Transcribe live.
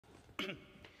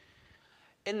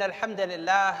إن الحمد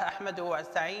لله أحمده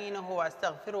وأستعينه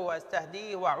وأستغفره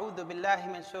وأستهديه وأعوذ بالله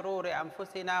من شرور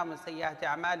أنفسنا ومن سيئات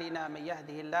أعمالنا من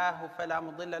يهده الله فلا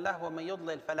مضل له ومن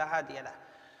يضلل فلا هادي له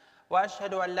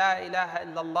وأشهد أن لا إله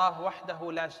إلا الله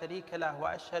وحده لا شريك له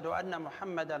وأشهد أن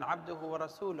محمدًا عبده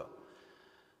ورسوله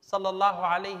صلى الله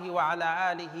عليه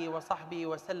وعلى آله وصحبه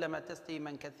وسلم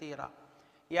تسليمًا كثيرًا.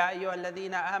 يا أيها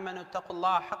الذين آمنوا اتقوا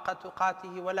الله حق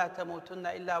تقاته ولا تموتن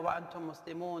إلا وأنتم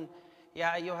مسلمون.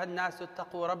 يا أيها الناس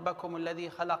اتقوا ربكم الذي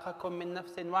خلقكم من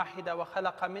نفس واحدة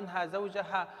وخلق منها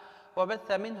زوجها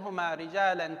وبث منهما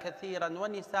رجالا كثيرا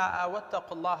ونساء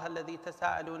واتقوا الله الذي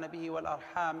تساءلون به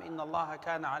والأرحام إن الله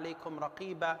كان عليكم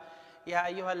رقيبا. يا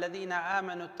أيها الذين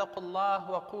آمنوا اتقوا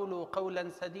الله وقولوا قولا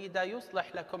سديدا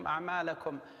يصلح لكم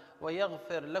أعمالكم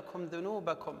ويغفر لكم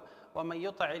ذنوبكم ومن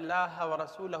يطع الله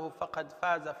ورسوله فقد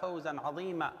فاز فوزا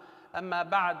عظيما. أما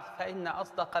بعد فإن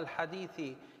أصدق الحديث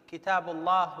كتاب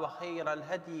الله وخير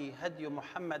الهدي هدي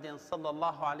محمد صلى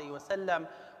الله عليه وسلم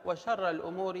وشر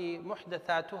الأمور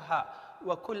محدثاتها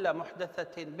وكل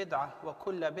محدثة بدعة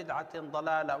وكل بدعة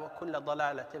ضلالة وكل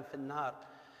ضلالة في النار.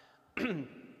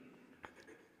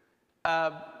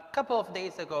 A couple of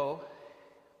days ago,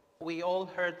 we all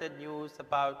heard the news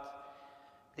about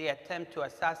the attempt to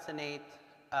assassinate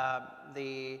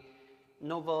the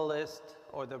novelist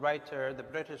or the writer, the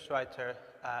British writer,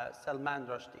 Salman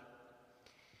Rushdie.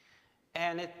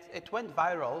 And it went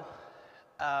viral.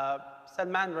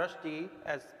 Salman Rushdie,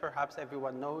 as perhaps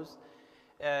everyone knows,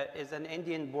 is an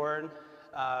Indian born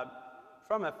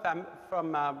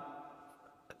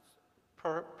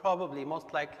probably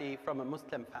most likely from a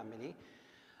Muslim family,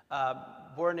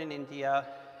 born in India,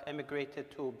 emigrated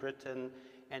to Britain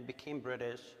and became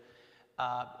British,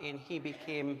 and he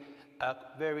became a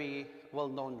very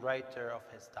well-known writer of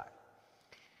his time.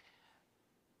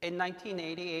 In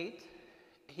 1988,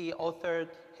 he authored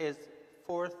his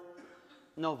fourth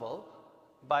novel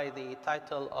by the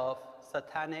title of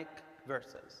Satanic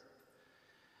Verses,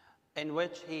 in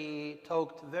which he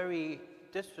talked very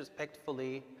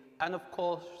disrespectfully and of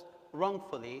course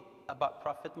wrongfully about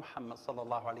Prophet Muhammad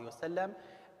sallallahu alaihi wasallam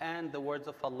and the words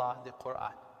of Allah, the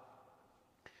Quran.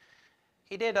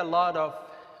 He did a lot of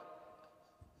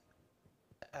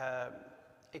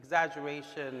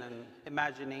exaggeration and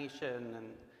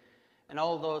imagination and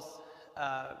all those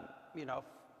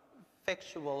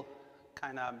fictional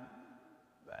kind of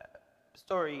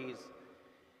stories,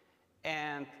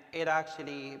 and it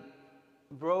actually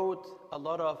brought a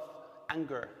lot of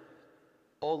anger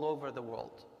all over the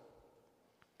world.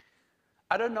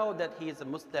 I don't know that he is a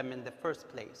Muslim in the first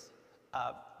place,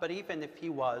 but even if he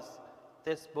was,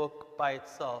 this book by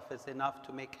itself is enough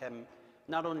to make him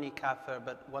not only kafir,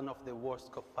 but one of the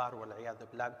worst kuffar wal iyadu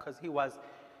billah, because he was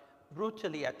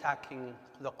brutally attacking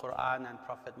the Quran and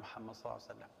Prophet Muhammad sallallahu alaihi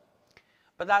wasallam.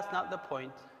 But that's not the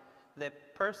point. The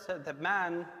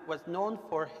man was known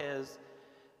for his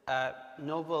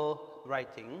novel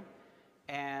writing,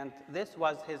 and this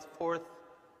was his fourth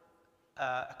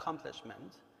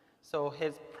accomplishment. So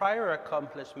his prior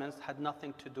accomplishments had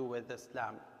nothing to do with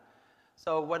Islam.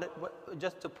 So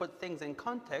just to put things in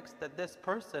context, that this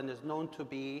person is known to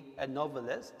be a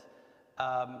novelist,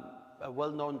 a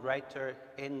well-known writer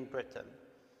in Britain.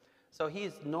 So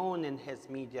he's known in his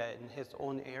media, in his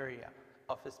own area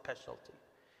of his specialty.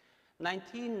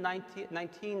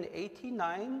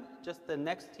 1989, just the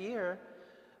next year,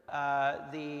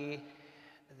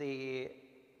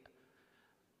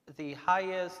 the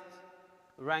highest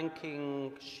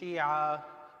ranking Shia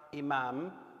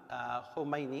Imam,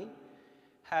 Khomeini,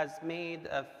 has made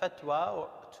a fatwa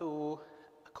to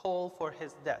call for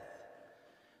his death.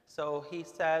 So he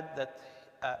said that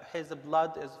his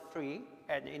blood is free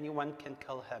and anyone can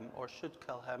kill him or should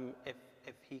kill him if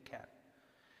he can.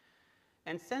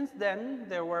 And since then,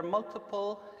 there were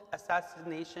multiple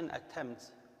assassination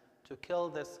attempts to kill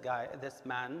this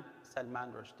man,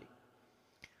 Salman Rushdie.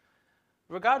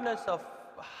 Regardless of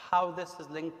how this is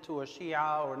linked to a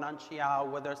Shia or non-Shia,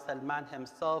 whether Salman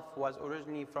himself was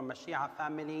originally from a Shia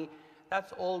family,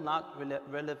 that's all not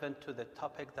relevant to the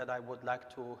topic that I would like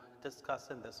to discuss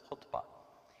in this khutbah.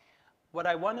 What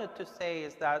I wanted to say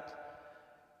is that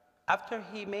after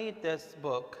he made this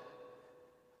book,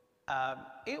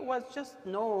 it was just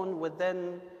known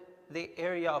within the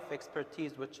area of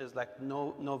expertise, which is like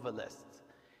novelists.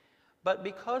 But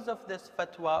because of this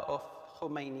fatwa of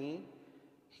Khomeini,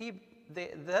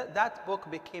 that book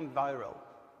became viral.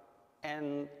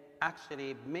 And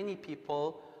actually, many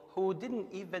people who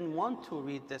didn't even want to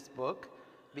read this book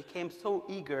became so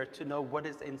eager to know what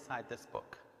is inside this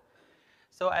book.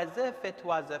 So as if it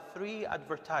was a free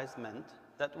advertisement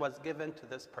that was given to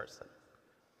this person.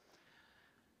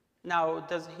 Now,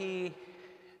 does he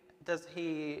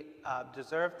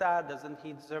deserve that? Doesn't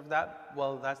he deserve that?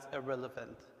 Well, that's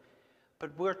irrelevant.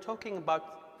 But we're talking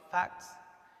about facts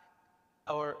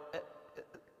or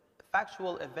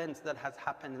factual events that have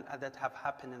happened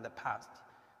in the past.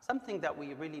 Something that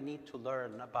we really need to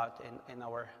learn about in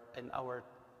our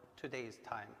today's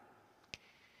time.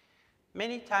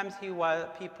 Many times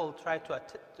people try to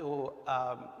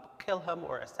kill him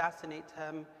or assassinate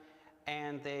him,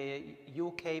 and the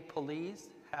UK police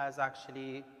has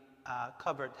actually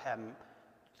covered him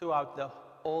throughout the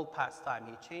whole past time.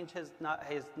 He changed his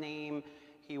name.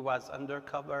 He was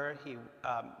undercover.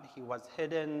 He was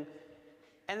hidden.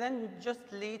 And then just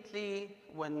lately,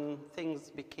 when things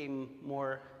became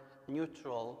more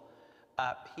neutral,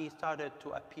 he started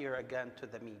to appear again to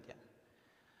the media.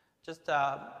 Just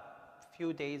a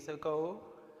few days ago,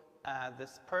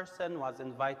 this person was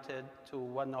invited to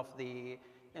one of the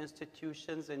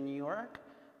institutions in New York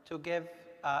to give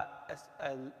a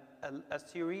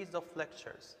series of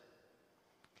lectures.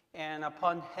 And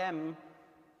upon him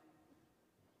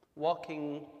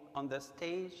walking on the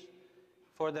stage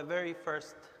for the very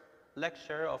first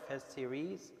lecture of his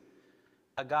series,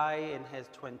 a guy in his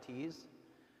 20s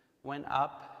went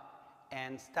up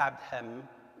and stabbed him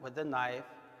with a knife,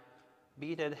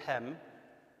 beated him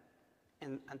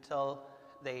until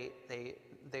they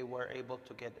were able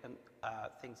to get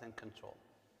things in control.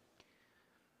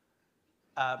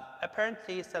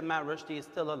 Apparently, Salman Rushdie is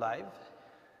still alive,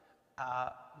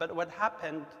 but what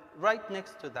happened right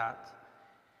next to that,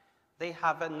 they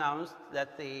have announced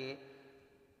that the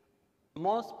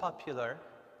most popular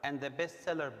and the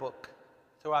bestseller book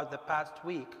throughout the past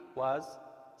week was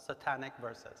Satanic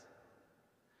Verses.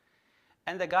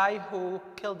 And the guy who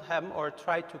killed him or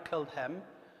tried to kill him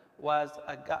was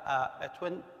a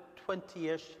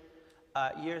 20-ish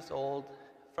years old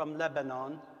from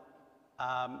Lebanon,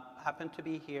 happened to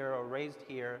be here or raised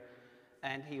here,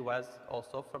 and he was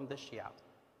also from the Shia.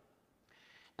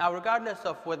 Now, regardless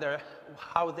of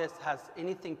how this has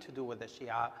anything to do with the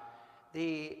Shia,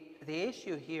 the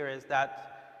issue here is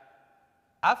that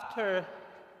after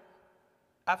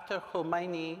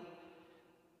Khomeini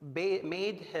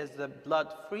made his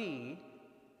blood free,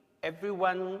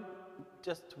 everyone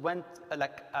just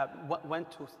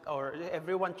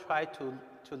everyone tried to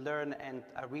learn and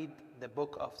read the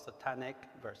book of Satanic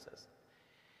Verses.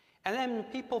 And then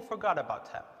people forgot about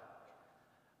him.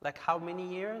 Like how many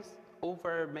years?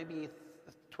 Over maybe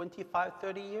 25,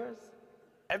 30 years?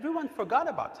 Everyone forgot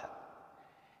about him.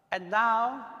 And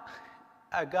now,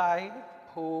 a guy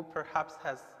who perhaps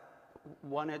has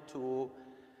wanted to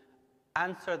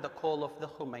answer the call of the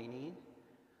Khomeini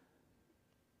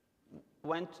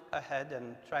went ahead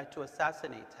and tried to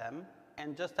assassinate him.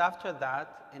 And just after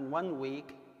that, in 1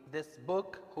 week, this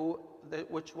book,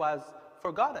 which was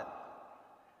forgotten,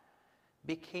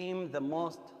 became the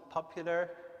most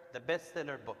popular, the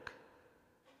bestseller book.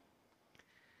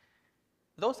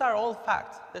 Those are all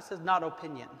facts. This is not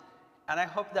opinion. And I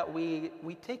hope that we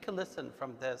take a lesson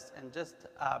from this and just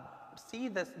see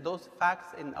those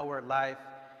facts in our life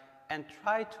and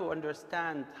try to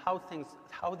understand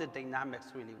how the dynamics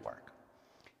really work.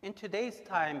 In today's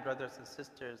time, brothers and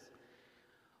sisters,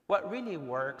 what really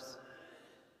works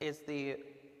is the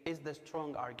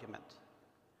strong argument.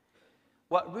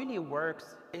 What really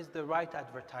works is the right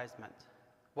advertisement.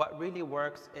 What really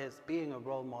works is being a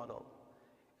role model,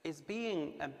 is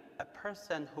being a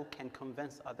person who can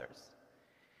convince others.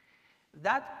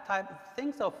 That type,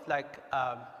 things of like,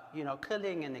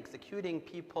 killing and executing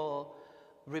people,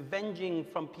 revenging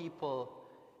from people,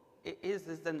 is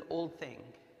an old thing.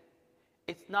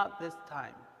 It's not this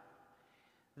time.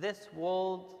 This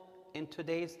world in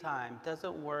today's time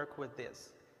doesn't work with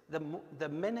this. The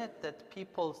minute that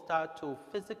people start to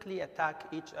physically attack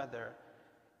each other,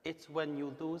 it's when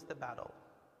you lose the battle.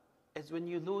 It's when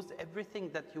you lose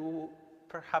everything that you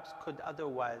perhaps could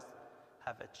otherwise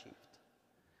have achieved.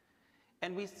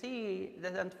 And we see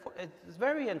that it's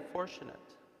very unfortunate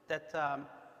that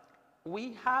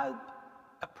we had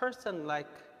a person like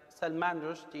Salman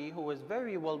Rushdie, who is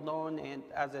very well known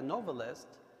as a novelist,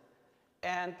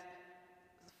 and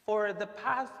for the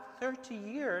past 30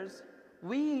 years,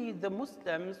 we, the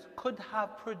Muslims, could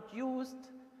have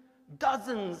produced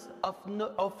dozens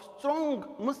of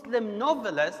strong Muslim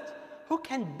novelists who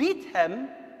can beat him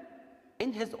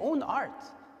in his own art.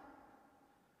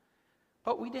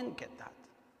 But we didn't get that.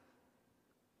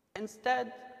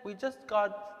 Instead, we just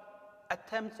got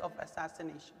attempts of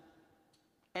assassination.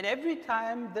 And every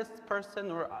time this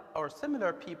person or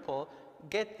similar people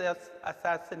get this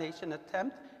assassination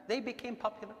attempt, they became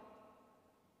popular.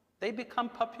 They become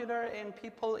popular and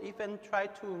people even try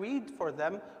to read for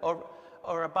them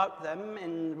or about them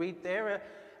and read their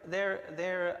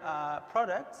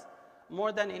products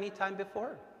more than any time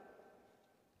before.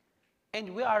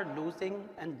 And we are losing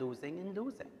and losing and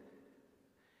losing.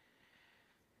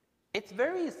 It's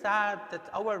very sad that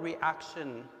our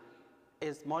reaction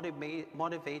is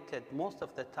motivated most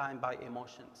of the time by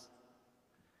emotions.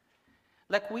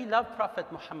 Like we love Prophet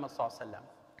Muhammad sallallahu alaihi wasallam.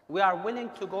 We are willing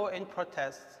to go and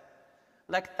protest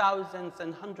like thousands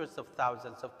and hundreds of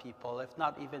thousands of people, if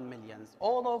not even millions,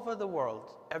 all over the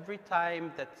world, every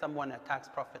time that someone attacks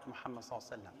Prophet Muhammad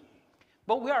sallallahu alaihi wasallam.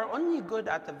 But we are only good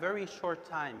at a very short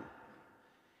time.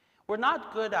 We're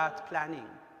not good at planning.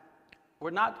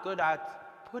 We're not good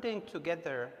at putting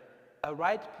together a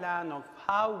right plan of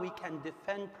how we can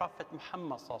defend Prophet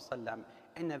Muhammad sallallahu alaihi wasallam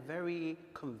in a very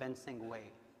convincing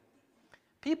way.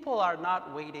 People are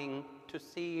not waiting to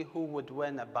see who would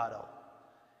win a battle.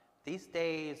 These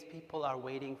days, people are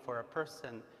waiting for a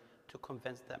person to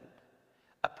convince them.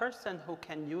 A person who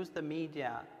can use the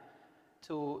media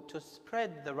to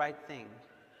spread the right thing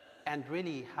and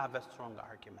really have a strong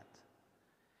argument.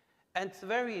 And it's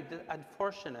very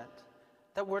unfortunate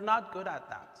that we're not good at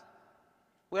that.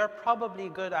 We are probably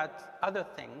good at other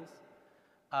things,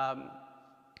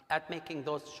 at making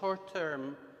those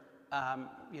short-term,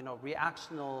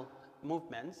 reactional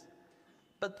movements,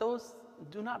 but those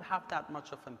do not have that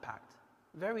much of impact.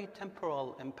 Very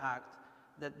temporal impact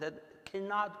that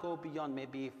cannot go beyond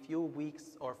maybe a few weeks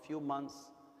or a few months,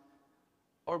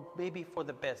 or maybe for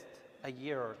the best, a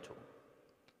year or two.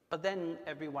 But then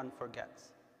everyone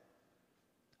forgets.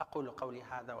 أقول قولي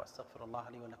هذا وأستغفر الله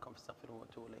لي ولكم فاستغفروه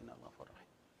وأتوبوا إليه إنه غفور رحيم.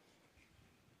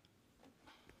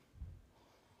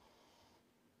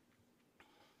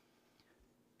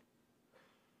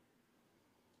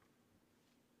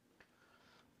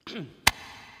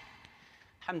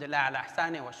 الحمد لله على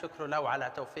إحسانه والشكر له على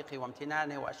توفيقه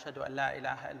وامتنانه وأشهد أن لا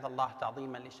إله إلا الله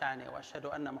تعظيما لشانه وأشهد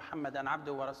أن محمدا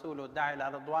عبده ورسوله الداعي إلى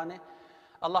رضوانه.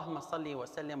 اللهم صل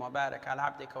وسلم وبارك على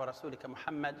عبدك ورسولك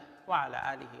محمد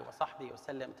وعلى آله وصحبه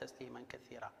وسلم تسليما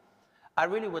كثيرا. I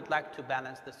really would like to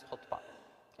balance this khutbah,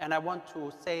 and I want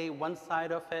to say one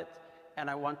side of it and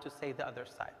I want to say the other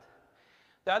side.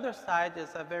 The other side is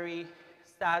a very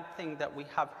sad thing that we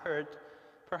have heard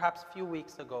perhaps a few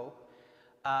weeks ago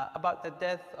about the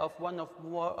death of one of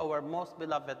our most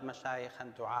beloved mashayikh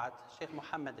and du'at, Sheikh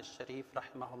Muhammad al-Sharif,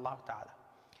 rahimahullah ta'ala.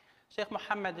 Sheikh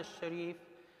Muhammad al-Sharif,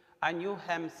 I knew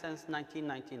him since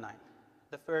 1999,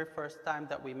 the very first time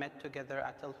that we met together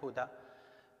at Al-Huda.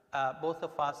 Both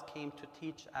of us came to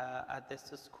teach at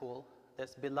this school,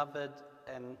 this beloved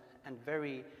and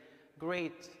very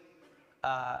great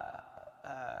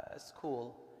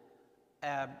school.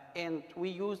 And we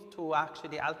used to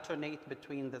actually alternate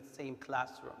between the same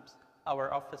classrooms.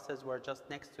 Our offices were just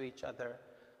next to each other.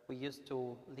 We used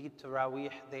to lead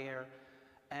Taraweeh there.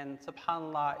 And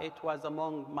subhanAllah, it was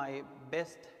among my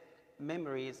best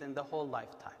memories in the whole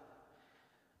lifetime.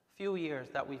 Few years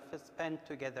that we spent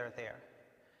together there.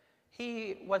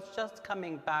 He was just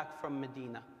coming back from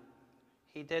Medina.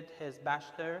 He did his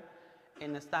bachelor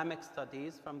in Islamic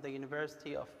studies from the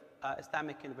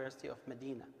Islamic University of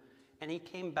Medina. And he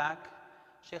came back.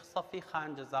 Sheikh Safi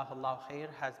Khan, Jazahullah Khair,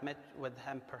 has met with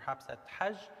him perhaps at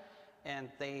Hajj, and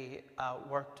they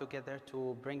worked together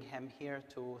to bring him here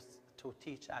to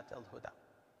teach at Al-Huda.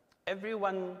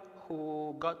 Everyone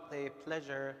who got the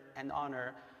pleasure and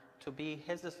honor to be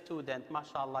his student,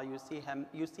 mashallah,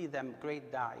 you see them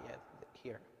great da'iyah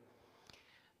here.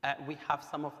 We have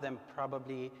some of them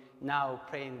probably now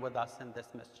praying with us in this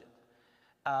masjid.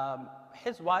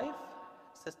 His wife,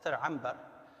 Sister Ambar,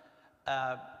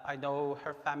 I know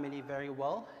her family very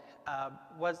well,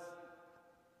 was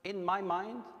in my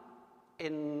mind,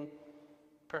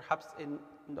 perhaps in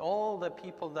all the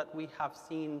people that we have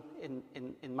seen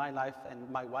in my life and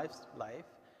my wife's life.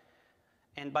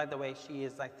 And by the way, she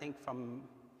is, I think, from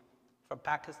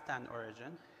Pakistan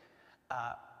origin,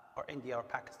 or India or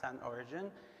Pakistan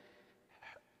origin.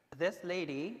 This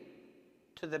lady,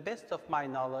 to the best of my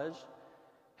knowledge,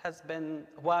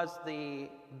 was the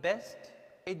best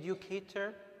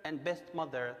educator and best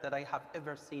mother that I have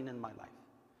ever seen in my life.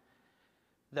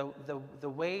 The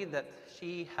way that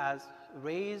she has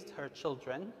raised her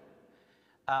children,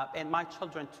 and my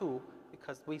children too,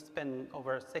 because we spent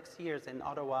over 6 years in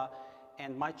Ottawa,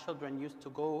 and my children used to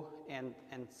go and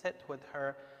sit with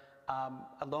her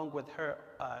along with her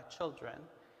children.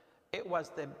 It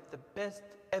was the best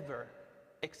ever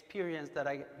experience that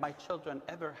my children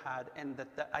ever had and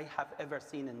that I have ever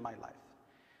seen in my life.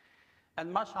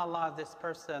 And mashallah, this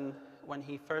person, when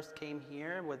he first came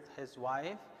here with his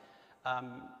wife,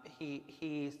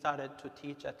 he started to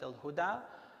teach at Al Huda,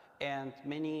 and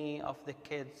many of the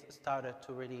kids started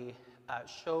to really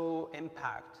show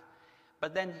impact.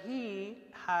 But then he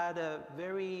had a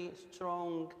very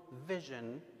strong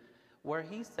vision where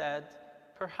he said,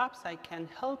 perhaps I can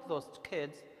help those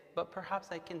kids, but perhaps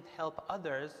I can help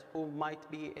others who might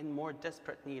be in more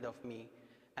desperate need of me.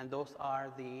 And those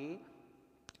are the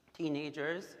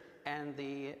teenagers and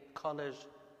the college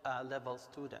level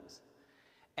students.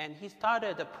 And he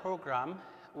started a program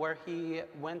where he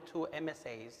went to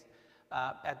MSAs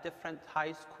at different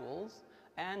high schools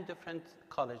and different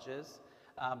colleges.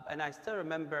 And I still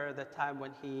remember the time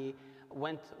when he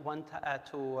went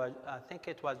to, I think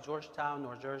it was Georgetown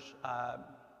or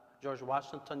George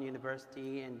Washington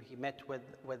University, and he met with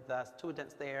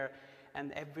students there,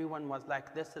 and everyone was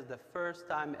like, this is the first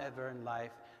time ever in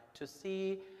life to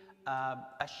see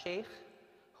a sheikh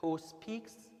who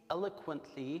speaks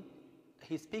eloquently,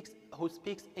 who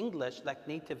speaks English like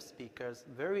native speakers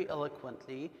very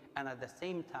eloquently, and at the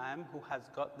same time who has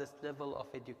got this level of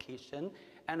education,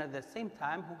 and at the same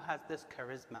time who has this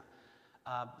charisma.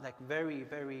 Like very,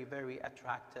 very, very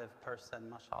attractive person,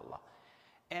 mashallah.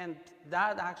 And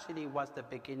that actually was the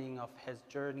beginning of his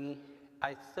journey.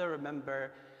 I still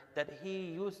remember that he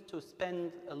used to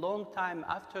spend a long time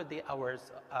after the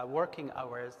hours, working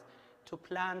hours, to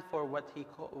plan for what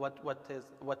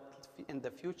in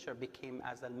the future became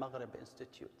as Al-Maghrib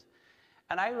Institute.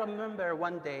 And I remember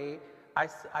one day,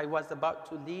 I was about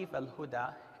to leave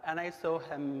Al-Huda, and I saw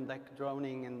him like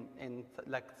droning in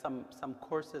like some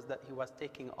courses that he was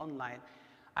taking online.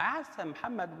 I asked him,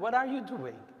 Muhammad, what are you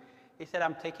doing? He said,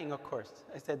 I'm taking a course.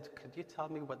 I said, could you tell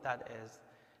me what that is?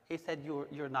 He said,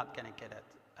 you're not gonna get it.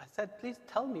 I said, please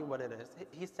tell me what it is.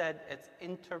 He said, it's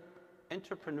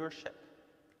entrepreneurship.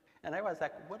 And I was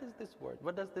like, what is this word?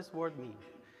 What does this word mean?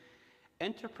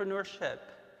 Entrepreneurship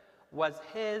was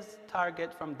his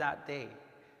target from that day.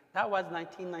 That was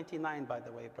 1999, by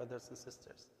the way, brothers and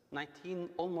sisters.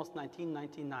 Almost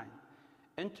 1999.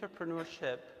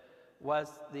 Entrepreneurship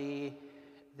was the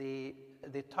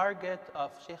target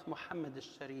of Sheikh Muhammad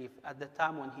al-Sharif at the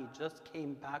time when he just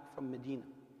came back from Medina.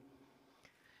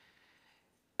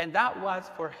 And that was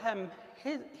for him,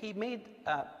 he made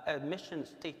a mission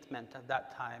statement at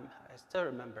that time. I still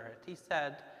remember it. He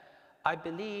said, I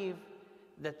believe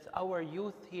that our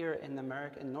youth here in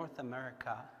America, in North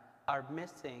America, are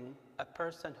missing a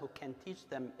person who can teach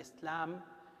them Islam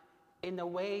in a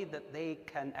way that they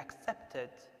can accept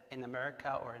it in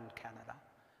America or in Canada,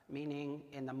 meaning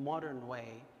in a modern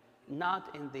way,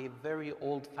 not in the very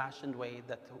old-fashioned way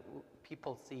that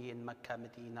people see in Mecca,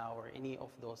 Medina, or any of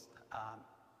those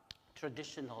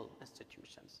traditional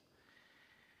institutions.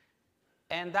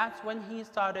 And that's when he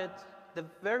started the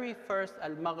very first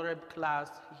Al-Maghrib class.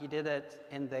 He did it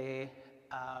in the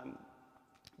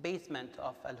basement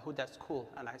of Al-Huda school.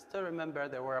 And I still remember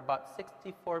there were about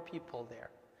 64 people there.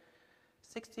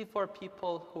 64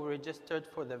 people who registered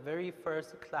for the very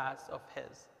first class of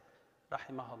his,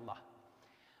 rahimahullah.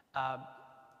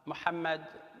 Muhammad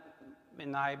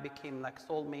and I became like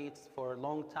soulmates for a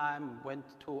long time, went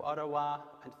to Ottawa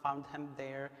and found him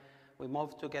there. We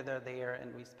moved together there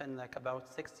and we spent like about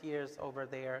 6 years over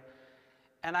there.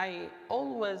 And I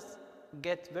always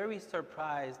get very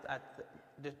surprised at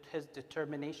his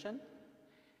determination,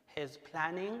 his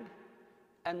planning,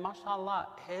 and mashallah,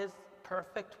 his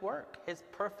perfect work, his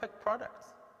perfect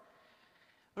products.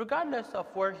 Regardless of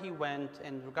where he went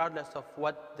and regardless of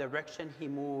what direction he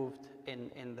moved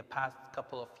in the past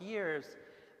couple of years,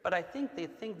 but I think the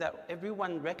thing that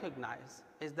everyone recognized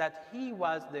is that he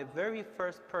was the very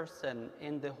first person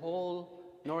in the whole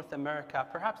North America,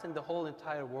 perhaps in the whole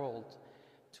entire world,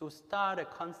 to start a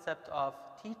concept of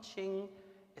teaching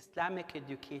Islamic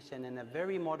education in a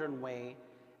very modern way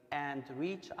and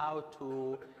reach out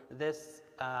to this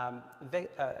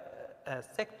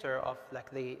sector of like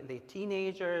the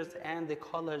teenagers and the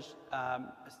college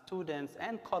students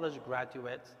and college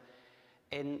graduates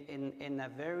in a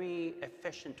very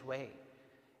efficient way.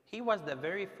 He was the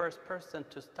very first person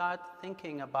to start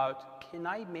thinking about, can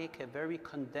I make a very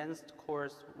condensed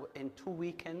course in 2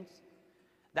 weekends?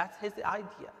 That's his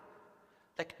idea.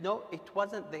 Like, no, it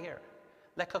wasn't there.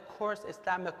 Like a course,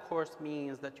 Islamic course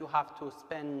means that you have to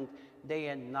spend day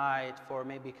and night for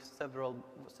maybe several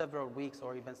weeks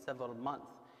or even several months.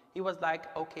 He was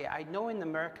like, okay, I know in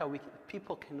America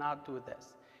people cannot do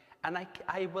this. And I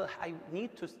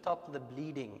need to stop the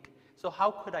bleeding. So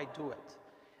how could I do it?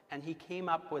 And he came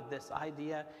up with this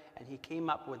idea, and he came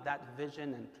up with that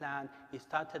vision and plan. He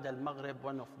started Al-Maghrib,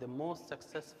 one of the most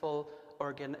successful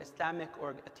Islamic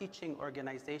teaching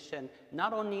organization,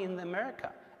 not only in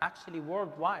America, actually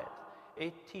worldwide.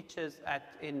 It teaches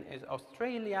in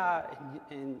Australia,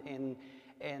 in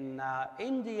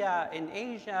India, in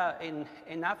Asia,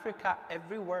 in Africa,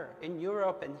 everywhere, in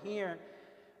Europe and here.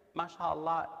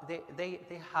 MashaAllah,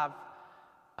 they have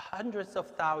hundreds of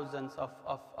thousands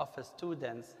of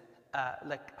students,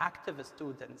 like active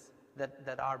students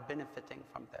that are benefiting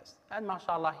from this. And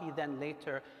MashaAllah, he then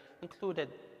later included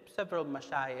several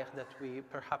mashayikh that we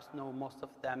perhaps know most of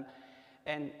them.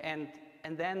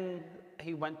 And then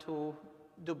he went to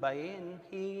Dubai and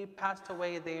he passed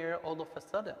away there all of a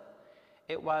sudden.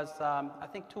 It was, I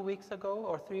think 2 weeks ago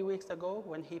or 3 weeks ago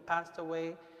when he passed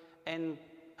away. And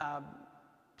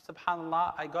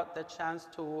subhanAllah, I got the chance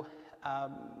to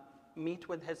meet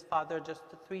with his father just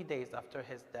 3 days after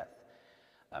his death.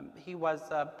 He was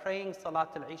praying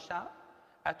Salat al-Isha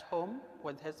at home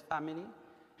with his family,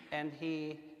 and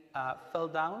he fell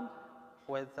down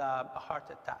with a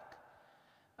heart attack.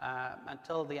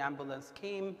 Until the ambulance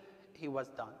came, he was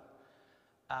done.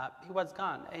 He was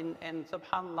gone. And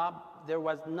subhanAllah, there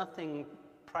was nothing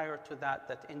prior to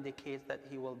that indicates that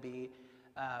he will be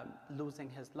losing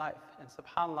his life. And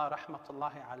subhanAllah,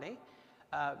 rahmatullahi alayh,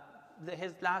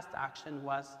 his last action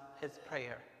was his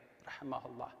prayer,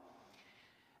 rahimahullah.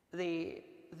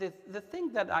 The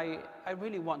thing that I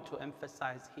really want to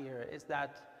emphasize here is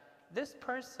that this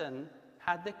person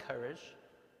had the courage,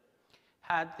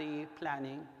 had the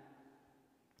planning,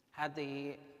 had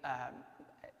the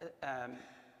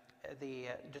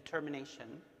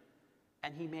determination,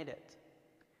 and he made it.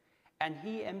 And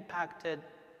he impacted,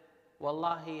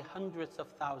 wallahi, hundreds of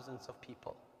thousands of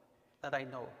people that I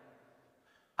know.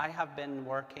 I have been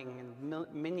working in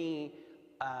many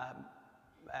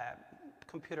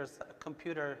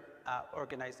computer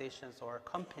organizations or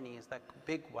companies, like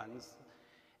big ones,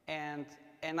 and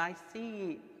I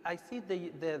see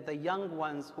the young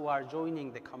ones who are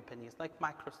joining the companies, like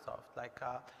Microsoft, like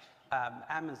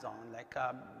Amazon, like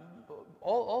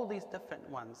all these different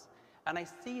ones, and I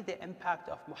see the impact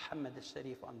of Muhammad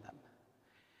al-Sharif on them.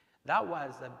 That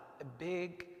was a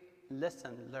big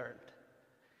lesson learned.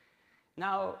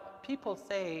 Now, people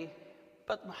say,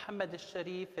 but Muhammad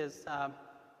al-Sharif is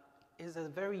a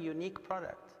very unique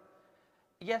product.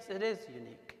 Yes, it is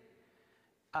unique.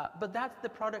 But that's the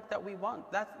product that we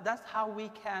want. That's how we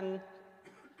can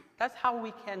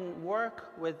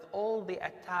work with all the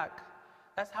attack.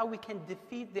 That's how we can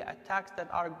defeat the attacks that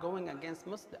are going against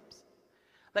Muslims.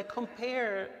 Like,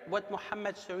 compare what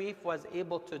Muhammad Sharif was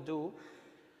able to do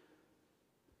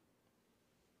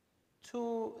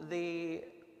to the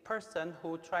person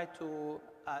who tried to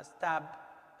stab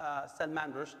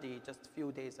Salman Rushdie just a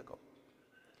few days ago.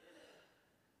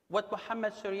 What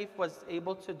Muhammad Sharif was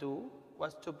able to do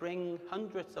was to bring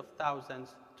hundreds of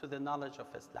thousands to the knowledge of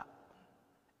Islam,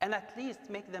 and at least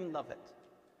make them love it.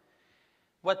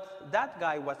 What that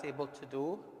guy was able to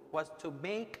do was to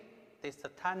make the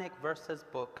Satanic Verses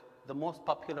book the most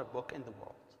popular book in the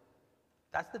world.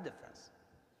 That's the difference.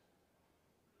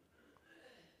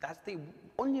 That's the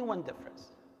only one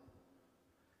difference.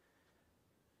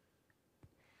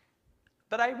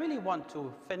 But I really want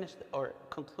to finish or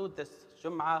conclude this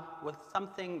Jummah with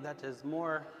something that is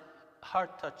more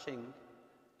heart-touching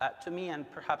to me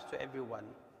and perhaps to everyone.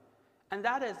 And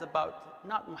that is about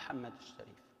not Muhammad Sharif,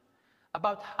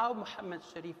 about how Muhammad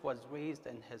Sharif was raised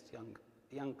in his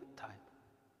young time,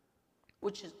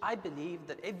 which is, I believe,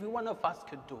 that every one of us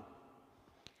could do.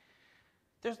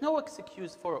 There's no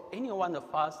excuse for any one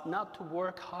of us not to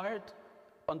work hard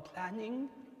on planning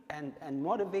and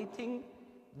motivating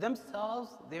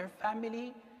themselves, their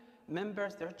family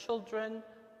members, their children,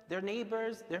 their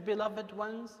neighbors, their beloved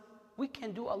ones. We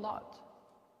can do a lot.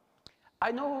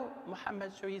 I know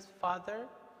Muhammad Sharif's father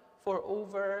for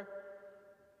over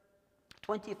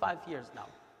 25 years now.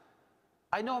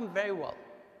 I know him very well.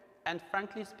 And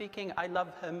frankly speaking, I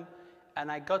love him, and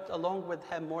I got along with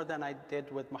him more than I did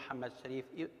with Muhammad Sharif,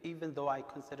 even though I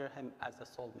consider him as a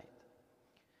soulmate.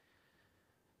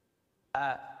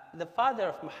 The father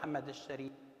of Muhammad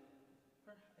al-Sharif,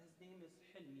 his name is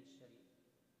Hilmi Sharif.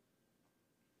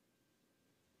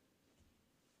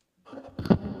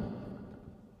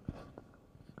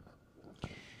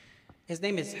 His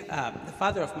name is, the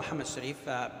father of Muhammad Sharif,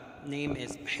 name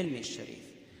is Hilmi Sharif.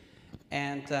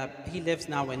 And he lives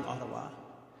now in Ottawa.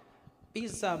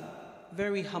 He's a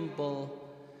very humble,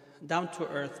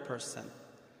 down-to-earth person.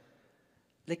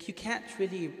 Like, you can't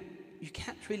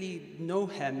really know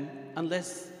him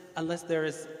unless there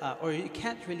is, or you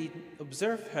can't really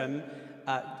observe him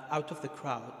out of the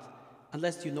crowd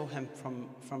unless you know him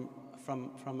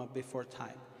from a before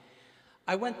time.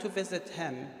 I went to visit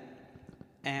him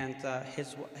and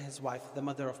his wife, the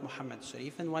mother of Muhammad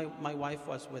Sharif, and my wife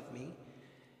was with me.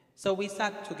 So we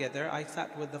sat together. I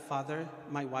sat with the father,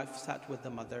 my wife sat with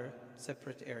the mother,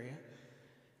 separate area.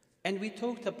 And we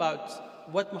talked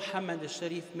about what Muhammad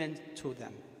al-Sharif meant to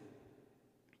them.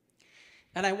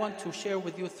 And I want to share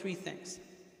with you three things.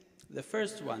 The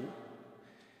first one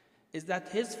is that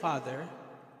his father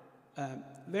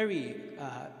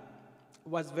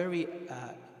was very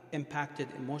impacted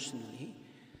emotionally,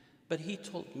 but he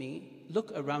told me,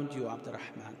 look around you,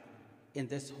 Abdurrahman, in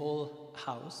this whole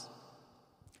house.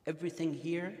 Everything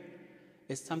here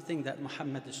is something that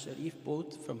Muhammad al-Sharif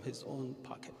bought from his own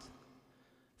pocket,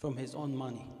 from his own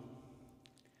money.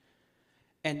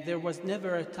 And there was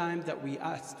never a time that we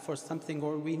asked for something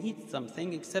or we need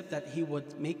something except that he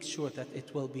would make sure that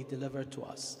it will be delivered to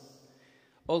us.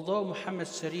 Although Muhammad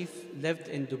Sharif lived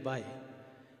in Dubai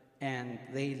and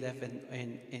they live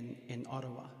in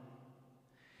Ottawa.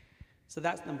 So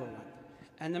that's number one.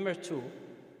 And number two,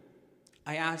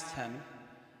 I asked him,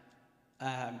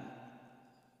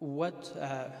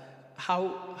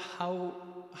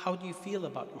 how do you feel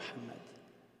about Muhammad?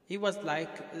 He was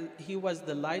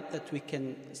the light that we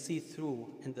can see through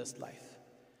in this life.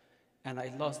 And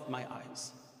I lost my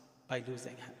eyes by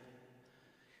losing him.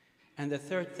 And the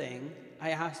third thing,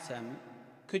 I asked him,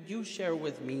 could you share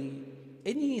with me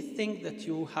anything that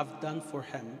you have done for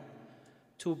him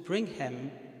to bring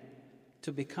him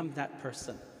to become that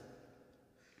person?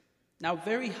 Now,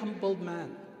 very humble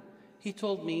man. He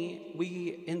told me,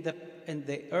 in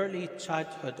the early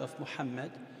childhood of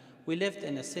Muhammad, we lived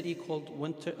in a city called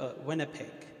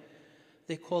Winnipeg.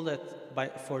 They call it,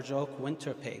 for joke,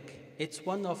 Winterpeg. It's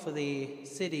one of the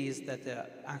cities that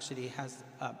actually has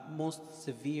most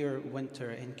severe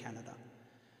winter in Canada,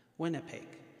 Winnipeg.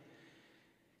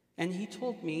 And he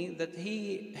told me that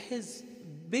his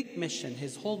big mission,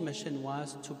 his whole mission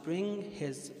was to bring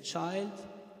his child,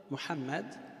 Muhammad,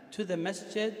 to the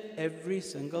masjid every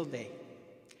single day.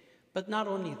 But not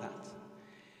only that.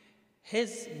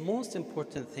 His most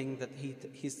important thing that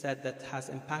he said that has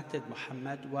impacted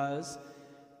Muhammad was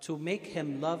to make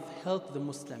him help the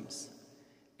Muslims.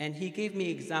 And he gave me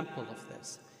example of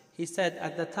this. He said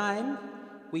at the time,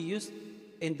 we used,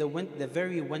 in the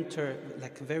very winter,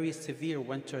 like very severe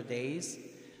winter days,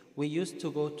 we used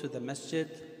to go to the masjid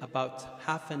about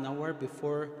half an hour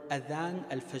before Adhan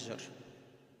al-Fajr.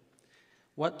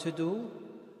 What to do?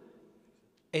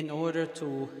 In order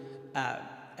to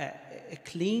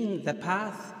clean the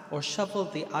path or shovel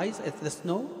the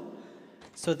snow,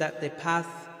 so that the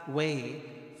pathway,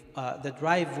 the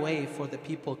driveway for the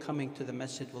people coming to the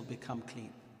masjid will become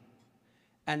clean.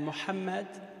 And Muhammad,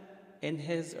 in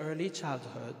his early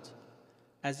childhood,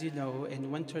 as you know, in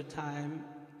winter time,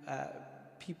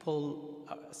 people,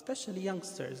 especially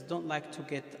youngsters, don't like to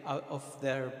get out of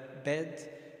their bed,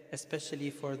 especially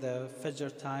for the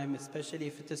Fajr time, especially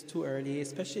if it is too early,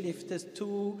 especially if it is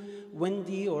too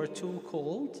windy or too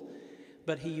cold.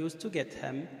 But he used to get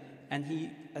him,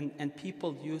 and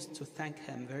people used to thank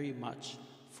him very much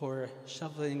for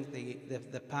shoveling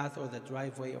the path or the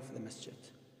driveway of the masjid.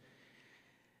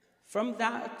 From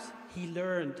that, he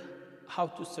learned how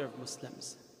to serve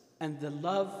Muslims, and the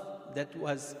love that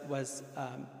was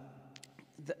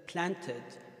planted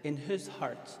in his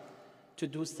heart to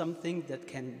do something that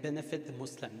can benefit the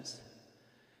Muslims.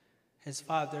 His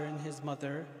father and his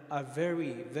mother are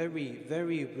very, very,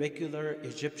 very regular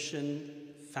Egyptian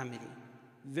family.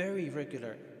 Very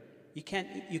regular. You can't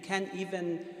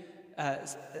even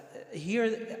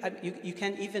you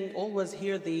can't even always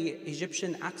hear the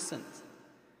Egyptian accent.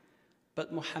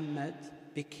 But Muhammad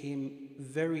became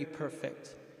very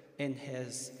perfect in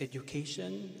his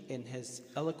education, in his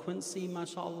eloquency,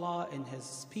 mashallah, in his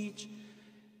speech,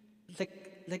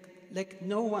 like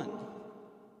no one.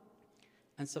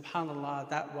 And subhanallah,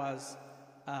 that was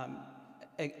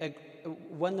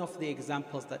one of the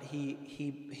examples that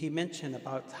he mentioned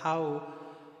about how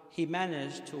he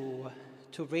managed to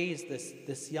raise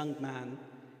this young man,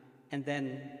 and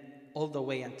then all the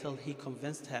way until he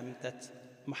convinced him that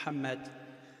Muhammad,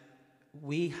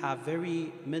 we have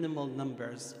very minimal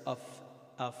numbers of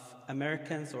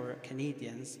Americans or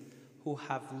Canadians who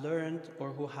have learned or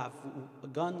who have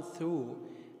gone through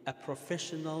a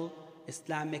professional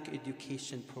Islamic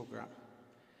education program.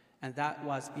 And that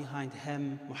was behind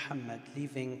him, Muhammad,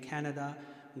 leaving Canada,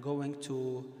 going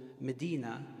to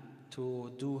Medina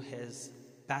to do his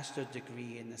bachelor's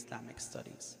degree in Islamic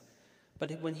studies.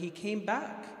 But when he came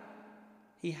back,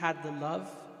 he had the love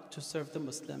to serve the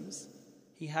Muslims.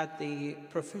 He had the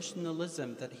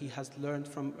professionalism that he has learned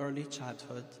from early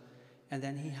childhood, and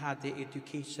then he had the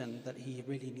education that he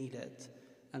really needed.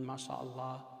 And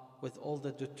mashallah, with all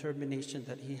the determination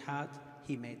that he had,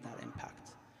 he made that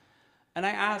impact. And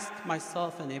I asked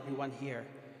myself and everyone here,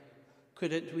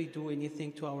 Couldn't we do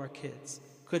anything to our kids?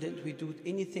 Couldn't we do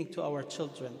anything to our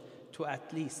children to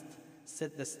at least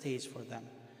set the stage for them?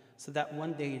 So that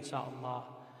one day, inshallah,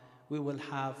 we will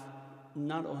have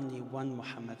not only one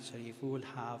Muhammad Sharif, we will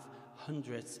have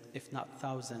hundreds, if not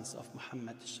thousands, of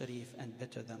Muhammad Sharif and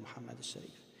better than Muhammad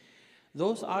Sharif.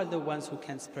 Those are the ones who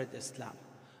can spread Islam.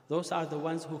 Those are the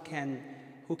ones who can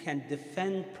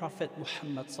defend Prophet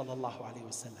Muhammad sallallahu alaihi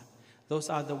wasallam. Those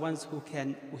are the ones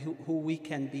who we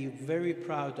can be very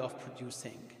proud of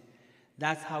producing.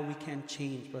 That's how we can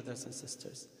change, brothers and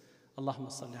sisters. اللهم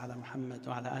صل على محمد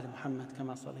وعلى آل محمد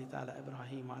كما صليت على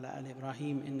إبراهيم وعلى آل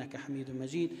إبراهيم إنك حميد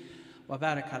مجيد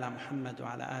وبارك على محمد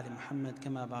وعلى آل محمد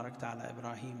كما باركت على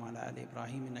إبراهيم وعلى آل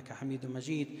إبراهيم إنك حميد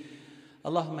مجيد.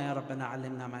 اللهم يا ربنا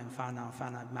علمنا ما ينفعنا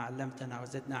وانفعنا بما علمتنا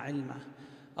وزدنا علما.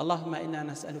 اللهم إنا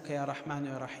نسألك يا رحمن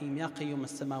يا رحيم يا قيوم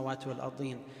السماوات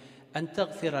والأرضين أن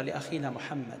تغفر لأخينا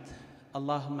محمد.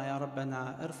 اللهم يا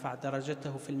ربنا ارفع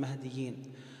درجته في المهديين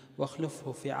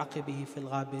واخلفه في عقبه في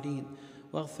الغابرين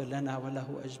واغفر لنا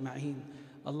وله أجمعين.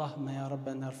 اللهم يا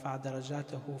ربنا ارفع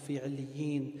درجاته في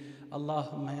عليين.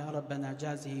 اللهم يا ربنا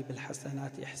جازه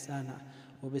بالحسنات إحسانا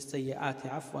وبالسيئات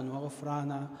عفوا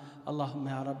وغفرانا. اللهم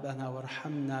يا ربنا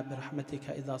وارحمنا برحمتك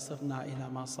إذا صرنا إلى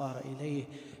ما صار إليه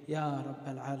يا رب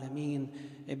العالمين.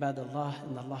 عباد الله،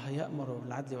 إن الله يأمر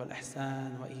بالعدل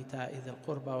والإحسان وإيتاء ذي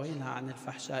القربى وينهى عن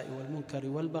الفحشاء والمنكر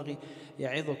والبغي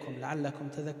يعظكم لعلكم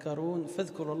تذكرون.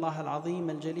 فاذكروا الله العظيم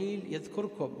الجليل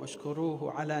يذكركم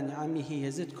واشكروه على نعمه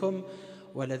يزدكم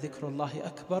ولذكر الله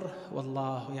أكبر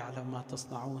والله يعلم ما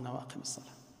تصنعون. وأقم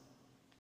الصلاة.